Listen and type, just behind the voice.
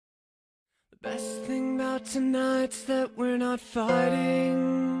Best thing about tonight's that we're not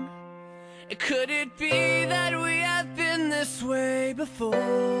fighting. Could it be that we have been this way before?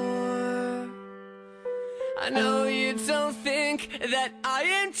 I know you don't think that I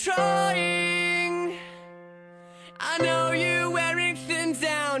am trying. I know you're wearing thin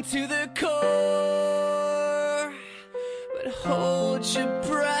down to the core. But hold your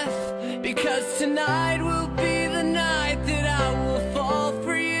breath, because tonight will be the night that I will fall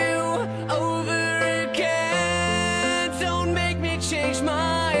for you over again. Don't make me change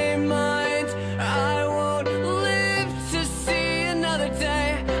my mind. I won't live to see another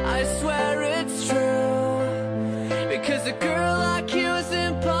day. I swear it's true, because a girl like you is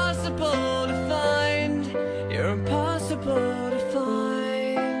impossible to find. You're impossible to find.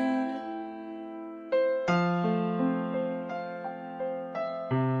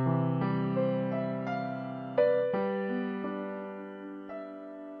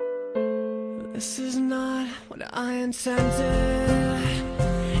 This is not what I intended.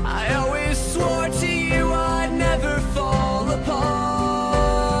 I always swore to you I'd never fall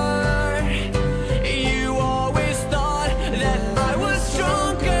apart. You always thought that I was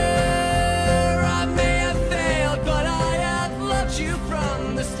stronger. I may have failed, but I have loved you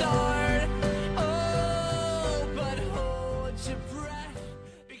from the start.